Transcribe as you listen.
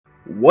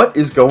What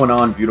is going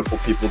on, beautiful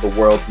people of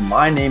the world?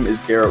 My name is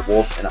Garrett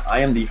Wolf, and I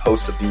am the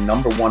host of the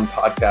 #1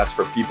 podcast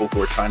for people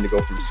who are trying to go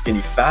from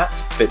skinny fat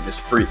to fitness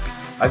freak.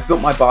 I've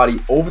built my body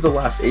over the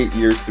last 8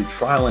 years through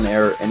trial and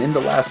error, and in the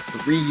last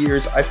 3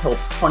 years, I've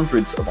helped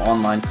hundreds of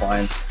online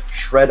clients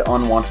shred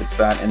unwanted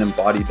fat and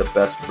embody the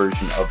best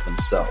version of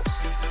themselves.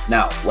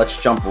 Now,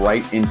 let's jump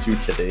right into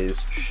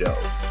today's show.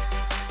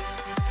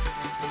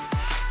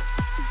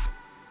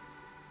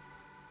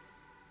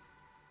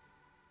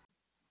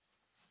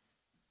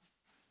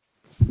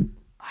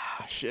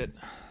 Shit.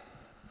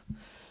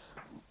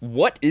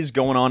 What is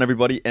going on,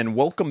 everybody, and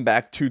welcome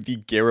back to the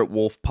Garrett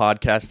Wolf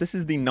podcast. This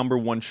is the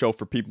 #1 show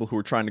for people who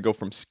are trying to go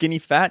from skinny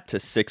fat to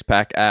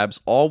six-pack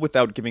abs, all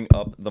without giving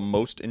up the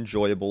most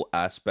enjoyable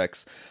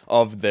aspects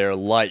of their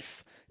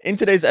life. In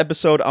today's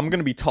episode, I'm going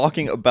to be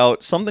talking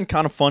about something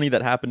kind of funny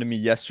that happened to me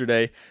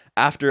yesterday.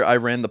 After I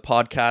ran the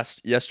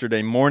podcast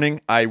yesterday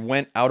morning, I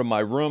went out of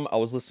my room, I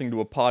was listening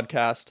to a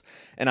podcast,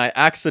 and I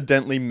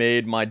accidentally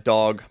made my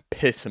dog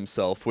piss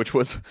himself, which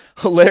was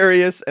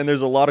hilarious, and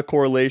there's a lot of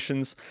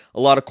correlations,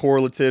 a lot of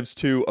correlatives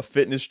to a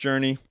fitness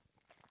journey,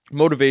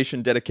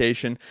 motivation,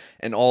 dedication,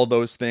 and all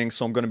those things.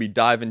 So I'm going to be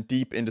diving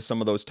deep into some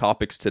of those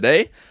topics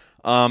today.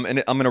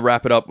 And I'm going to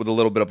wrap it up with a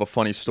little bit of a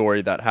funny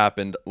story that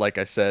happened. Like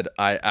I said,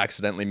 I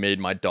accidentally made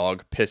my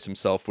dog piss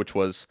himself, which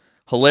was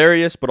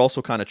hilarious, but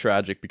also kind of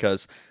tragic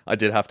because I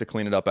did have to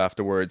clean it up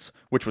afterwards,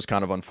 which was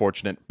kind of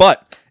unfortunate.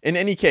 But in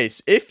any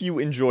case, if you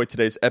enjoyed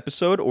today's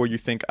episode or you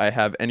think I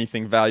have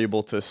anything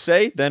valuable to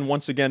say, then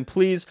once again,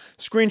 please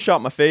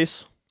screenshot my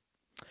face,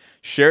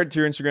 share it to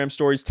your Instagram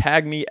stories,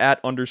 tag me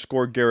at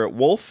 _Garrett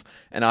Wolf,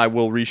 and I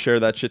will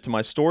reshare that shit to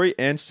my story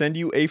and send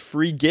you a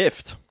free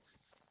gift.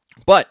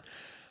 But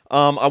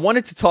I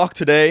wanted to talk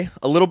today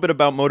a little bit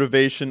about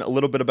motivation, a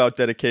little bit about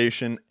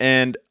dedication,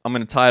 and I'm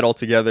going to tie it all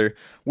together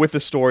with a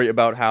story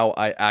about how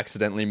I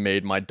accidentally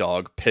made my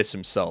dog piss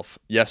himself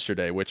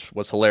yesterday, which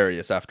was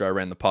hilarious after I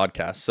ran the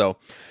podcast. So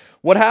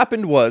what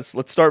happened was,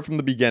 let's start from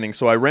the beginning.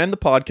 So I ran the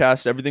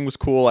podcast, everything was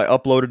cool, I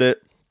uploaded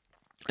it,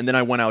 and then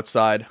I went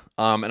outside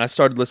and I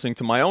started listening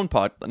to my own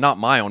not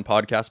my own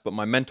podcast, but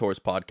my mentor's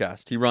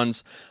podcast. He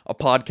runs a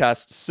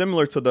podcast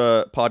similar to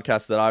the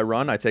podcast that I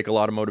run. I take a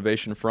lot of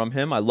motivation from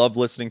him. I love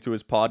listening to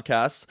his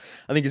podcasts.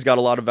 I think he's got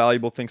a lot of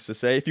valuable things to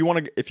say.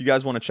 If you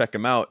guys want to check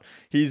him out,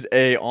 he's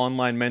a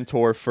online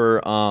mentor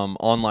for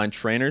online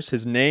trainers.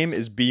 His name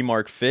is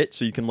BMarkFit,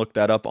 so you can look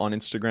that up on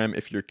Instagram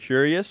if you're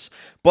curious.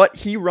 But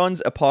he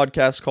runs a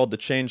podcast called the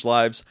Change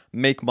Lives,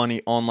 Make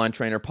Money Online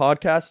Trainer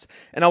Podcast.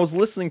 And I was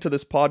listening to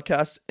this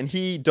podcast, and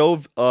he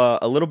dove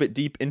a little bit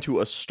deep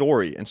into a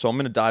story. And so I'm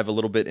going to dive a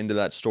little bit into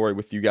that story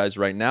with you guys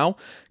right now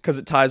because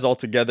it ties all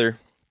together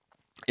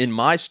in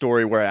my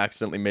story where I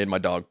accidentally made my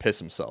dog piss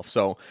himself.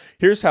 So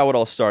here's how it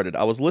all started.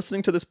 I was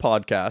listening to this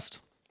podcast,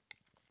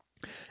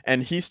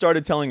 and he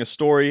started telling a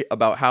story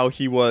about how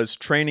he was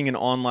training an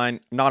in-person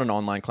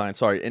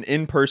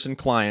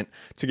client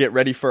to get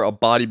ready for a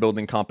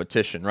bodybuilding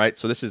competition, right?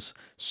 So this is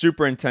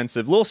super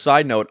intensive. Little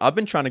side note, I've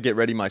been trying to get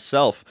ready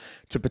myself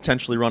to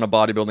potentially run a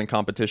bodybuilding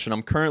competition.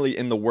 I'm currently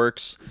in the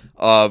works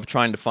of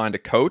trying to find a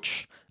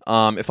coach.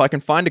 If I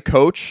can find a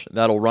coach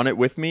that'll run it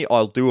with me,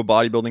 I'll do a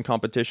bodybuilding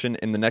competition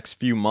in the next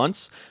few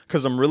months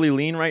because I'm really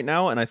lean right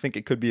now, and I think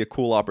it could be a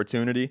cool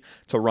opportunity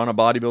to run a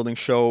bodybuilding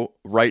show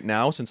right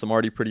now. Since I'm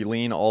already pretty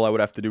lean, all I would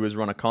have to do is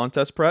run a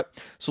contest prep.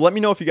 So let me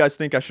know if you guys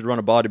think I should run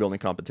a bodybuilding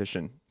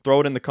competition.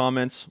 Throw it in the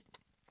comments.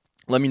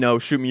 Let me know.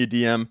 Shoot me a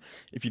DM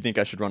if you think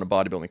I should run a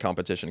bodybuilding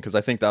competition because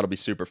I think that'll be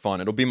super fun.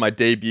 It'll be my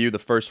debut, the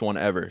first one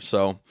ever.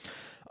 So,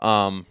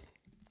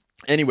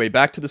 anyway,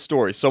 back to the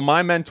story. So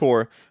my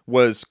mentor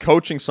was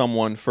coaching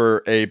someone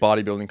for a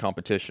bodybuilding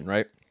competition,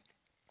 right?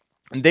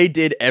 And they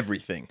did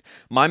everything.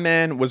 My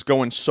man was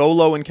going so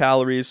low in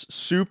calories,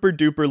 super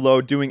duper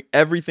low, doing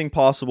everything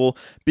possible,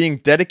 being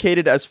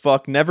dedicated as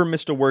fuck, never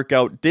missed a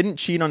workout, didn't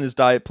cheat on his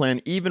diet plan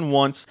even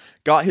once,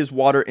 got his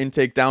water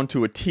intake down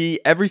to a T.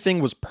 Everything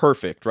was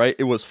perfect, right?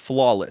 It was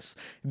flawless.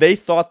 They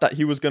thought that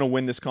he was going to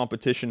win this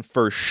competition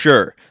for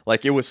sure.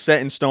 Like, it was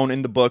set in stone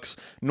in the books.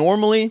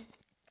 Normally,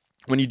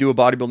 when you do a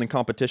bodybuilding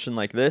competition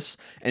like this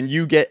and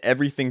you get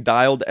everything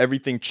dialed,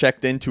 everything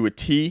checked into a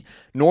T,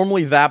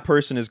 normally that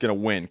person is going to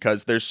win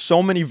because there's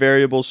so many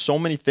variables, so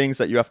many things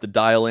that you have to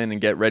dial in and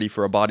get ready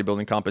for a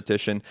bodybuilding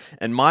competition.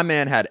 And my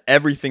man had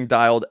everything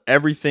dialed,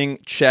 everything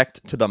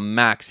checked to the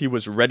max. He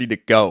was ready to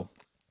go,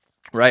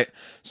 right?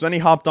 So then he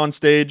hopped on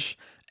stage.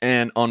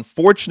 And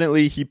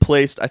unfortunately, he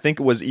placed, I think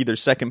it was either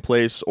second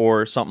place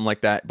or something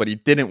like that, but he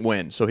didn't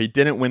win. So he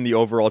didn't win the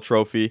overall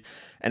trophy.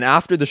 And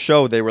after the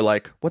show, they were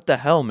like, what the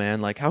hell, man?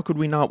 Like, how could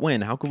we not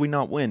win? How could we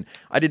not win?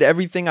 I did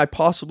everything I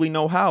possibly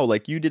know how.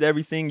 Like, you did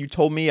everything. You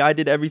told me I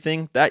did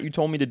everything that you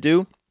told me to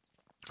do.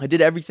 I did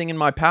everything in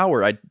my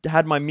power. I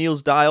had my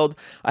meals dialed.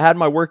 I had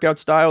my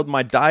workouts dialed.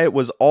 My diet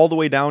was all the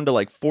way down to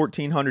like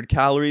 1,400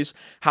 calories.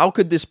 How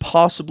could this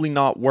possibly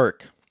not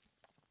work?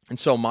 And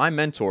so my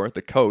mentor,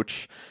 the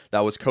coach that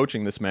was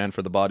coaching this man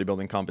for the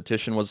bodybuilding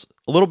competition, was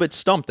a little bit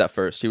stumped at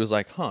first. He was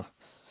like,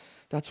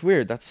 that's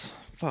weird. That's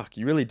fuck,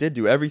 you really did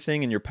do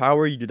everything in your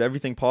power. You did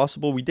everything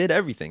possible. We did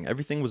everything.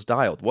 Everything was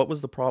dialed. What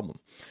was the problem?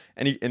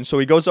 And so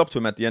he goes up to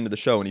him at the end of the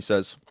show and he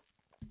says,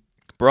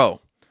 bro,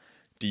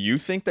 do you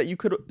think that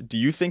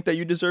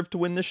you deserve to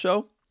win this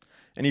show?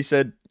 And he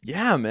said,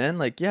 yeah, man,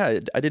 like, yeah,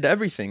 I did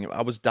everything.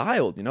 I was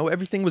dialed,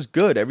 everything was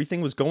good.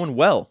 Everything was going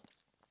well.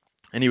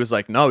 And he was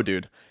like, no,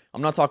 dude,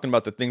 I'm not talking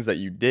about the things that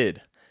you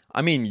did.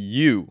 I mean,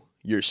 you,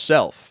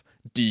 yourself.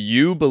 Do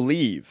you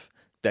believe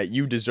that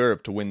you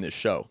deserve to win this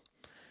show?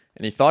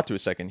 And he thought to a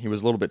second. He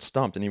was a little bit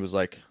stumped, and he was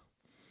like,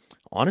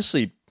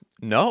 honestly,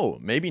 no,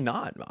 maybe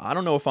not. I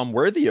don't know if I'm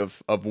worthy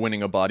of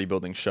winning a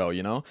bodybuilding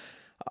show,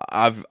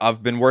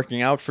 I've been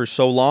working out for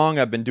so long.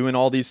 I've been doing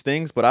all these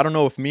things, but I don't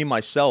know if me,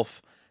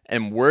 myself,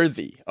 am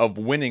worthy of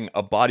winning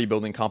a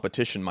bodybuilding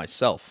competition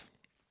myself.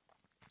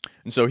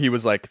 And so he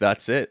was like,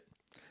 that's it.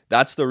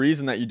 That's the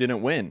reason that you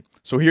didn't win.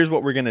 So here's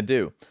what we're going to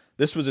do.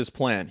 This was his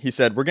plan. He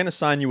said, we're going to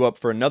sign you up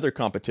for another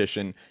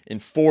competition in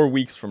 4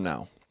 weeks from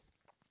now.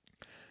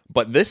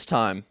 But this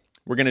time,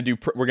 we're going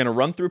to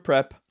run through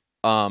prep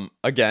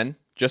again,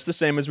 just the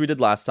same as we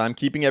did last time,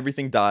 keeping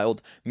everything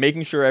dialed,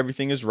 making sure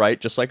everything is right,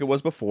 just like it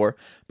was before.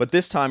 But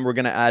this time, we're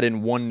going to add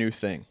in one new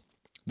thing.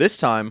 This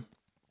time,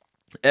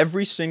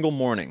 every single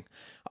morning,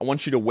 I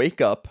want you to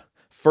wake up,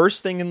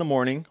 first thing in the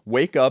morning,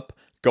 wake up,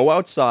 go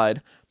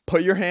outside,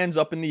 put your hands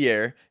up in the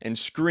air, and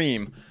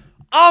scream,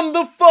 I'm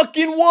the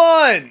fucking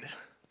one!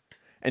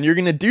 And you're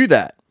going to do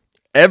that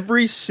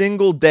every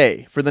single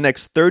day for the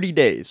next 30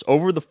 days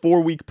over the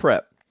 4-week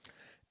prep.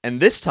 And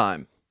this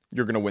time,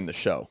 you're going to win the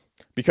show.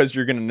 Because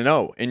you're going to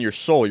know, in your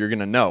soul, you're going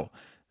to know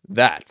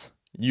that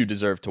you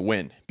deserve to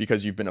win.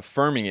 Because you've been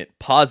affirming it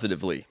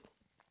positively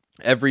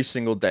every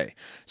single day.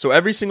 So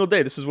every single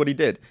day, this is what he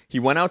did. He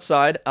went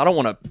outside. I don't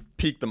want to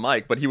peek the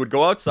mic, but he would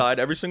go outside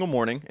every single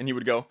morning and he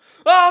would go,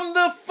 I'm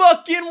the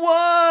fucking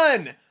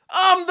one!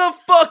 I'm the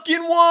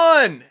fucking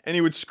one! And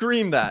he would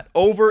scream that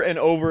over and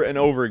over and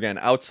over again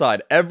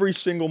outside every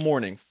single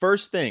morning.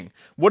 First thing,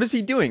 what is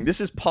he doing? This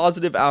is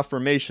positive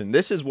affirmation.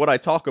 This is what I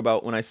talk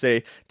about when I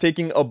say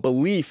taking a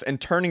belief and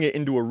turning it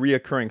into a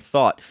reoccurring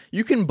thought.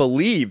 You can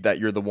believe that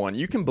you're the one.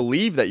 You can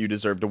believe that you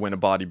deserve to win a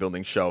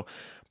bodybuilding show.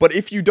 But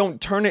if you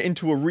don't turn it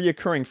into a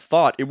reoccurring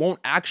thought, it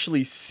won't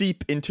actually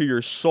seep into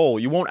your soul.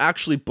 You won't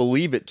actually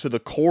believe it to the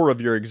core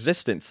of your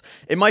existence.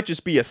 It might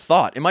just be a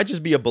thought. It might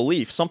just be a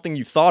belief, something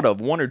you thought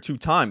of 1 or 2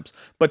 times.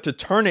 But to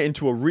turn it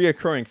into a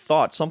reoccurring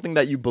thought, something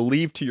that you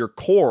believe to your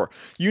core,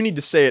 you need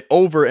to say it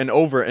over and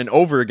over and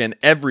over again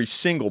every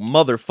single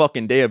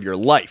motherfucking day of your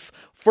life.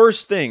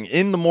 First thing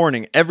in the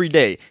morning, every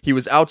day, he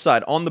was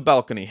outside on the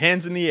balcony,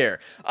 hands in the air.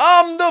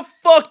 I'm the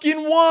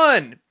fucking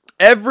one!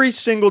 Every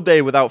single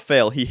day without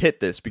fail, he hit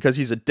this because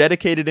he's a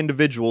dedicated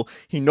individual.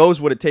 He knows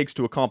what it takes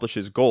to accomplish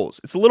his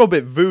goals. It's a little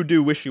bit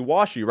voodoo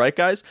wishy-washy, right,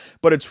 guys?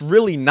 But it's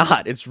really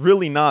not. It's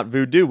really not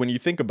voodoo when you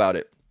think about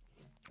it.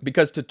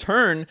 Because to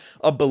turn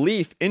a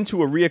belief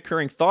into a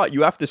reoccurring thought,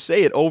 you have to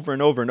say it over and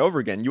over and over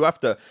again. You have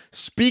to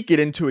speak it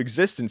into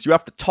existence. You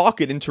have to talk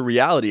it into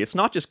reality. It's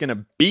not just going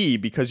to be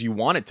because you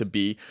want it to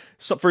be.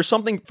 So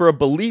for a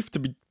belief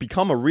to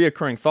become a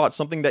reoccurring thought,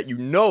 something that you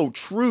know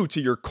true to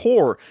your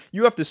core,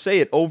 you have to say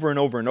it over and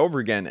over and over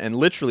again and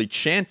literally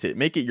chant it.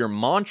 Make it your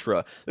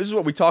mantra. This is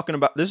what we talk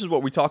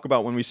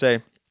about when we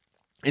say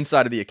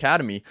inside of the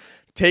academy,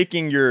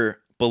 taking your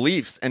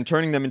beliefs and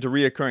turning them into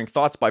reoccurring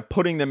thoughts by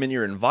putting them in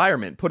your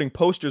environment, putting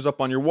posters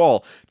up on your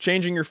wall,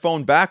 changing your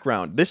phone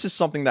background. This is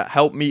something that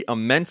helped me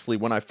immensely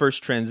when I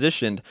first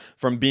transitioned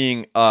from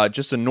being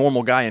just a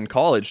normal guy in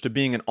college to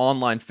being an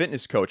online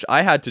fitness coach.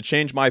 I had to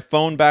change my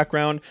phone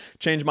background,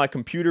 change my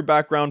computer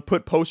background,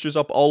 put posters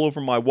up all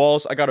over my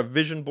walls. I got a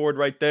vision board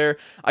right there.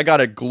 I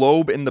got a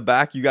globe in the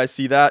back. You guys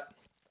see that?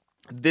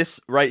 This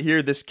right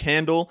here, this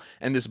candle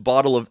and this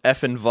bottle of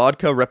effing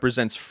vodka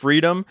represents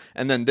freedom.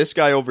 And then this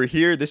guy over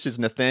here, this is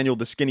Nathaniel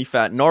the Skinny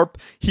Fat Narp.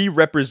 He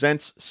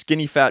represents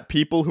skinny fat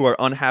people who are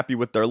unhappy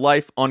with their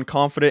life,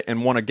 unconfident,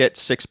 and want to get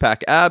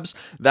 6-pack abs.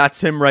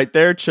 That's him right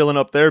there, chilling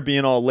up there,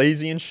 being all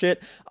lazy and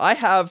shit. I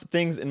have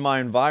things in my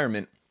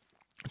environment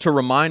to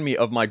remind me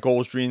of my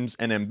goals, dreams,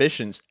 and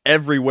ambitions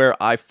everywhere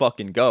I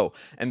fucking go.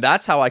 And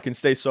that's how I can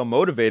stay so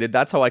motivated.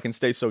 That's how I can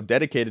stay so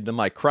dedicated to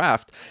my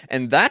craft.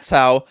 And that's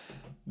how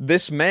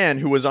this man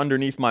who was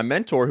underneath my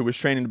mentor, who was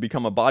training to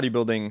become a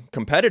bodybuilding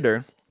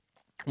competitor,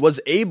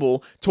 was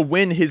able to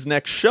win his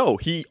next show.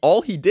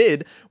 All he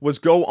did was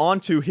go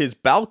onto his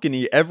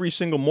balcony every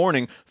single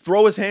morning,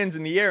 throw his hands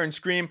in the air and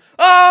scream,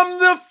 I'm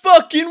the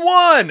fucking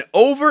one,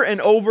 over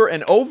and over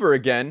and over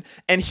again.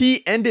 And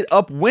he ended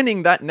up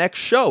winning that next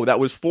show. That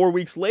was 4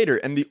 weeks later.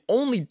 And the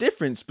only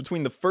difference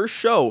between the first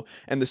show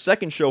and the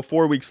second show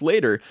 4 weeks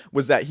later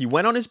was that he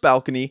went on his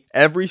balcony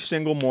every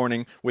single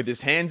morning with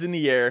his hands in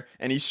the air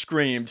and he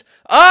screamed,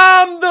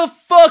 I'm the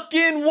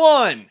fucking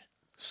one.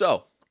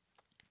 So,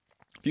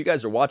 if you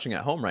guys are watching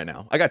at home right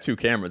now, I got 2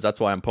 cameras.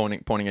 That's why I'm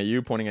pointing at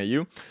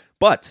you.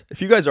 But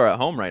if you guys are at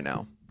home right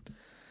now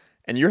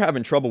and you're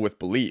having trouble with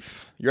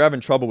belief, you're having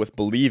trouble with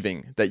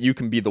believing that you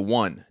can be the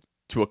one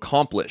to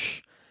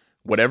accomplish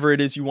whatever it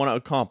is you want to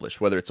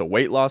accomplish, whether it's a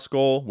weight loss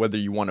goal, whether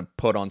you want to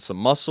put on some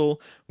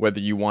muscle, whether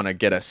you want to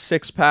get a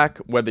six-pack,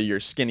 whether you're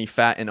skinny,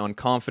 fat, and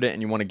unconfident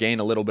and you want to gain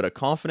a little bit of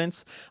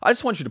confidence, I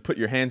just want you to put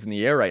your hands in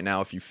the air right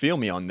now if you feel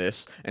me on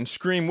this and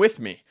scream with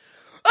me,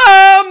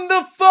 I'm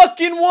the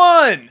fucking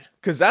one!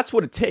 Because that's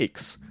what it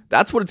takes.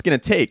 That's what it's going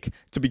to take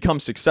to become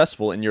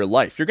successful in your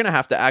life. You're going to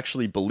have to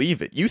actually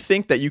believe it. You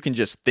think that you can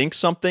just think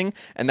something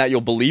and that you'll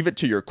believe it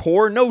to your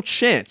core? No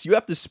chance. You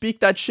have to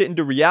speak that shit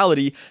into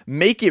reality,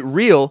 make it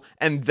real,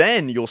 and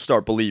then you'll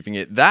start believing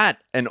it. Then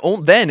and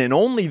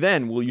only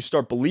then will you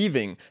start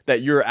believing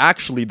that you're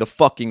actually the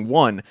fucking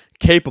one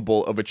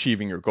capable of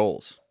achieving your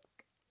goals.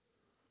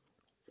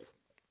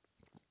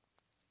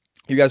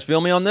 You guys feel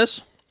me on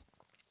this?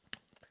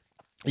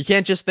 You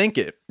can't just think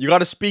it. You got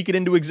to speak it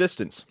into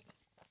existence.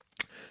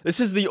 This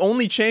is the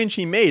only change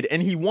he made,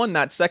 and he won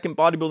that second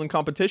bodybuilding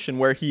competition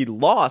where he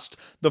lost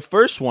the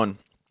first one,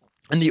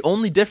 and the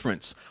only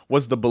difference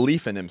was the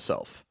belief in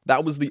himself.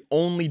 That was the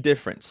only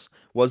difference,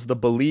 was the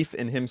belief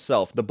in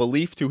himself, the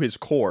belief to his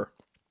core.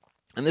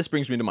 And this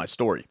brings me to my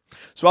story.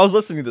 So I was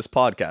listening to this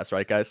podcast,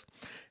 right, guys?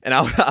 And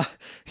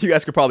you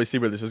guys could probably see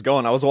where this is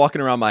going. I was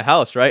walking around my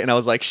house, right? And I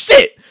was like,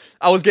 shit!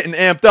 I was getting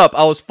amped up.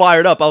 I was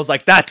fired up. I was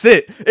like, that's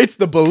it. It's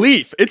the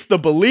belief. It's the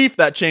belief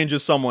that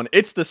changes someone.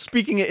 It's the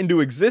speaking it into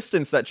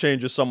existence that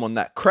changes someone,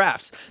 that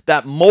crafts,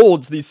 that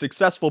molds these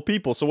successful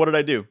people. So what did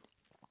I do?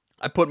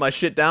 I put my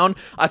shit down.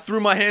 I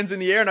threw my hands in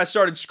the air and I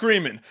started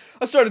screaming.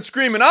 I'm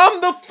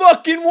the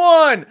fucking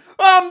one!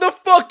 I'm the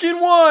fucking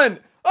one!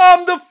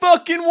 I'm the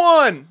fucking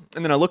one!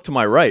 And then I look to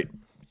my right,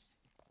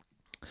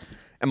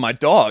 and my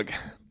dog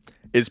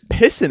is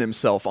pissing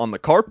himself on the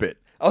carpet.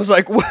 I was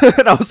like,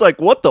 what? I was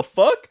like, what the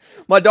fuck?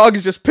 My dog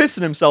is just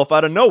pissing himself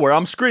out of nowhere.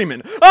 I'm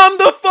screaming, I'm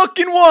the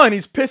fucking one!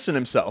 He's pissing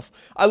himself.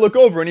 I look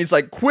over and he's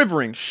like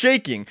quivering,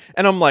 shaking,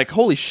 and I'm like,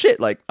 holy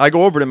shit. Like, I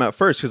go over to him at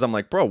first because I'm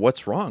like, bro,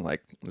 what's wrong?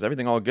 Like, is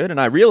everything all good? And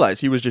I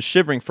realized he was just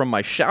shivering from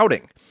my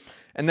shouting.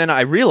 And then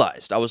I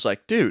realized, I was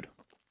like, dude,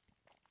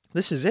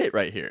 this is it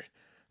right here.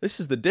 This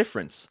is the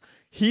difference.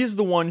 He's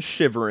the one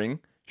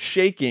shivering,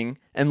 shaking,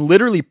 and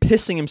literally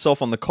pissing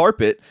himself on the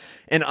carpet,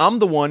 and I'm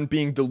the one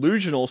being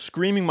delusional,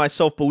 screaming my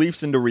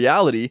self-beliefs into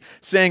reality,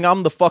 saying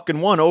I'm the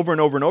fucking one over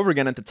and over and over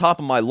again at the top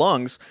of my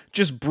lungs,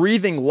 just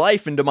breathing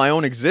life into my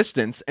own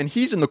existence, and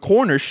he's in the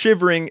corner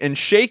shivering and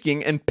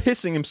shaking and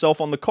pissing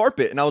himself on the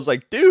carpet. And I was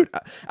like, dude,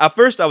 at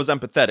first I was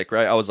empathetic,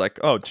 right? I was like,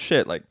 oh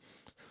shit, like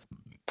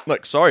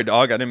sorry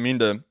dog, I didn't mean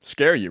to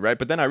scare you, right?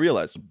 But then I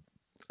realized,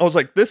 I was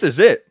like, this is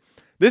it.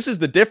 This is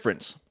the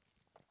difference.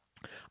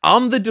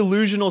 I'm the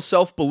delusional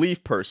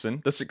self-belief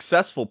person, the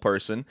successful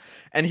person,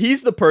 and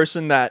he's the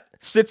person that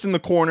sits in the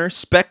corner,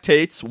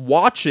 spectates,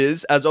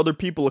 watches as other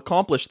people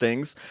accomplish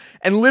things,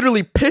 and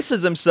literally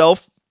pisses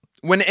himself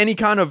when any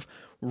kind of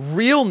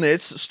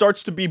realness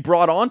starts to be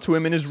brought onto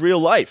him in his real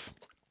life.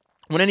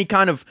 When any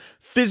kind of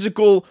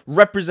physical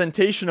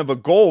representation of a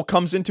goal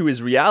comes into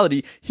his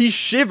reality, he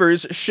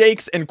shivers,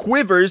 shakes, and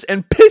quivers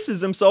and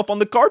pisses himself on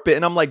the carpet.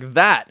 And I'm like,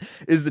 that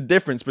is the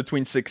difference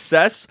between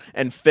success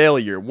and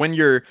failure. When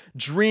your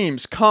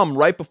dreams come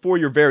right before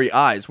your very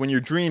eyes, when your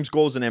dreams,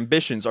 goals, and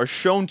ambitions are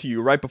shown to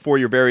you right before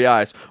your very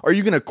eyes, are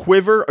you going to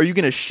quiver? Are you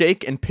going to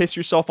shake and piss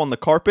yourself on the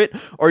carpet?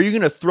 Or are you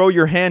going to throw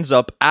your hands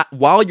up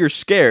while you're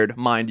scared,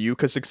 mind you,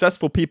 because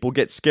successful people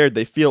get scared.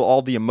 They feel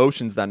all the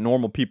emotions that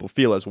normal people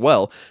feel as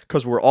well,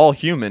 because we're all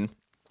human.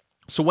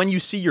 So when you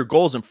see your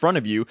goals in front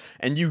of you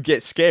and you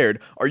get scared,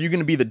 are you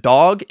going to be the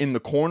dog in the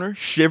corner,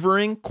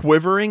 shivering,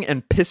 quivering,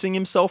 and pissing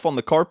himself on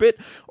the carpet?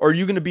 Or are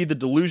you going to be the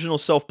delusional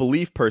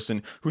self-belief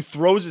person who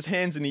throws his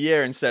hands in the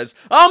air and says,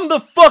 I'm the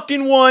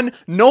fucking one,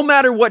 no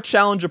matter what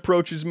challenge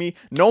approaches me,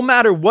 no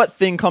matter what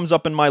thing comes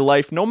up in my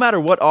life, no matter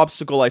what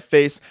obstacle I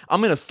face,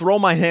 I'm going to throw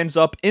my hands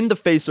up in the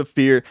face of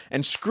fear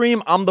and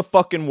scream, I'm the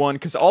fucking one,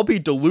 because I'll be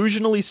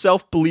delusionally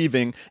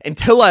self-believing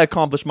until I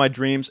accomplish my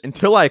dreams,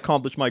 until I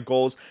accomplish my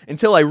goals,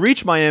 until I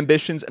reach my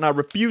ambitions, and I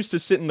refuse to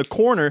sit in the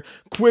corner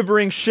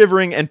quivering,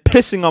 shivering, and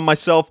pissing on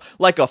myself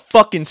like a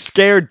fucking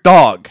scared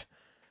dog.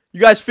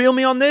 You guys feel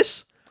me on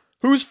this?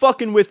 Who's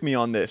fucking with me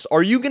on this?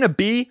 Are you gonna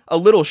be a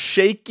little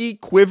shaky,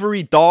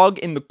 quivery dog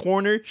in the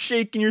corner,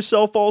 shaking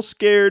yourself all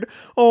scared?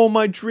 Oh,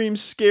 my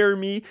dreams scare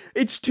me.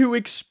 It's too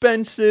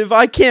expensive.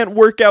 I can't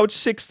work out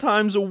 6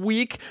 times a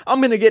week. I'm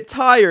gonna get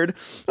tired.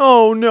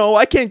 Oh no,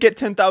 I can't get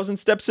 10,000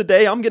 steps a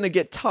day. I'm gonna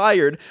get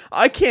tired.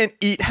 I can't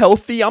eat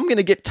healthy. I'm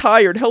gonna get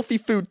tired. Healthy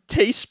food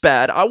tastes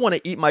bad. I wanna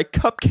eat my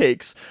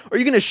cupcakes. Are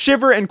you gonna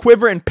shiver and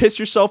quiver and piss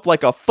yourself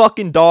like a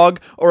fucking dog?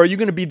 Or are you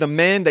gonna be the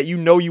man that you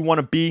know you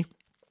wanna be?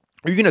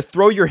 Are you going to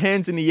throw your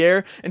hands in the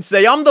air and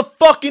say, I'm the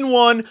fucking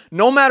one,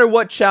 no matter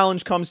what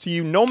challenge comes to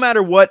you, no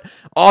matter what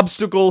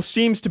obstacle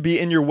seems to be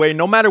in your way,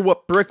 no matter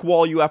what brick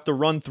wall you have to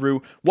run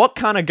through? What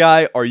kind of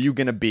guy are you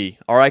going to be?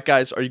 All right,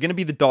 guys, are you going to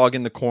be the dog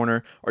in the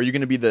corner? Are you going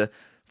to be the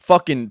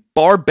fucking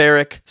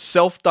barbaric,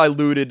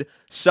 self-diluted,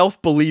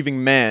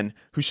 self-believing man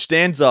who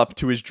stands up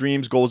to his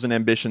dreams, goals, and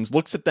ambitions,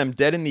 looks at them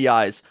dead in the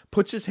eyes,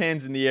 puts his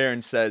hands in the air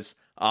and says,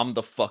 I'm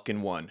the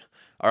fucking one.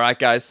 All right,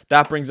 guys,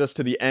 that brings us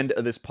to the end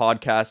of this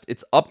podcast.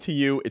 It's up to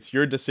you. It's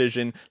your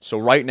decision. So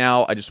right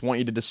now, I just want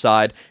you to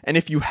decide. And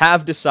if you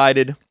have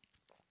decided,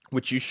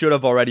 which you should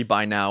have already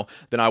by now,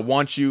 then I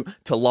want you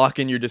to lock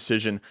in your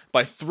decision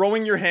by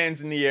throwing your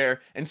hands in the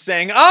air and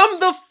saying, I'm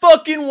the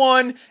fucking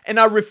one, and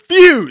I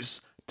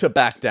refuse to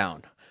back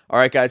down. All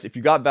right, guys, if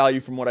you got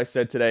value from what I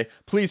said today,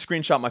 please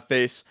screenshot my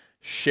face.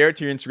 Share it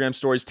to your Instagram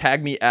stories.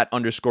 Tag me at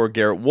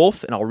 _Garrett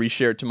Wolf, and I'll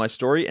reshare it to my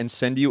story and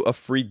send you a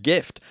free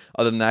gift.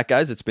 Other than that,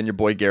 guys, it's been your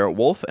boy Garrett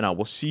Wolf, and I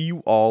will see you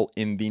all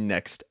in the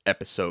next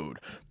episode.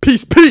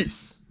 Peace,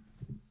 peace!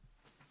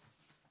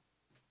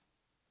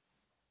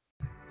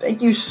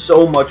 Thank you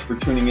so much for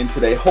tuning in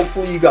today.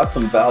 Hopefully you got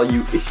some value.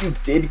 If you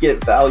did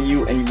get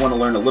value and you want to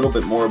learn a little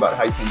bit more about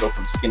how you can go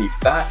from skinny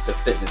fat to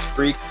fitness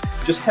freak,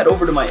 just head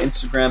over to my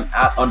Instagram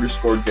at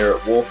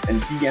 _Garrett Wolf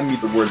and DM me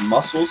the word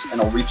muscles,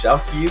 and I'll reach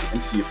out to you and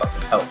see if I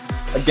can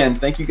help. Again,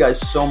 thank you guys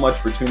so much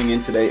for tuning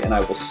in today, and I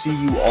will see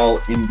you all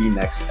in the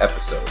next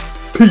episode.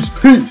 Peace,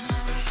 peace!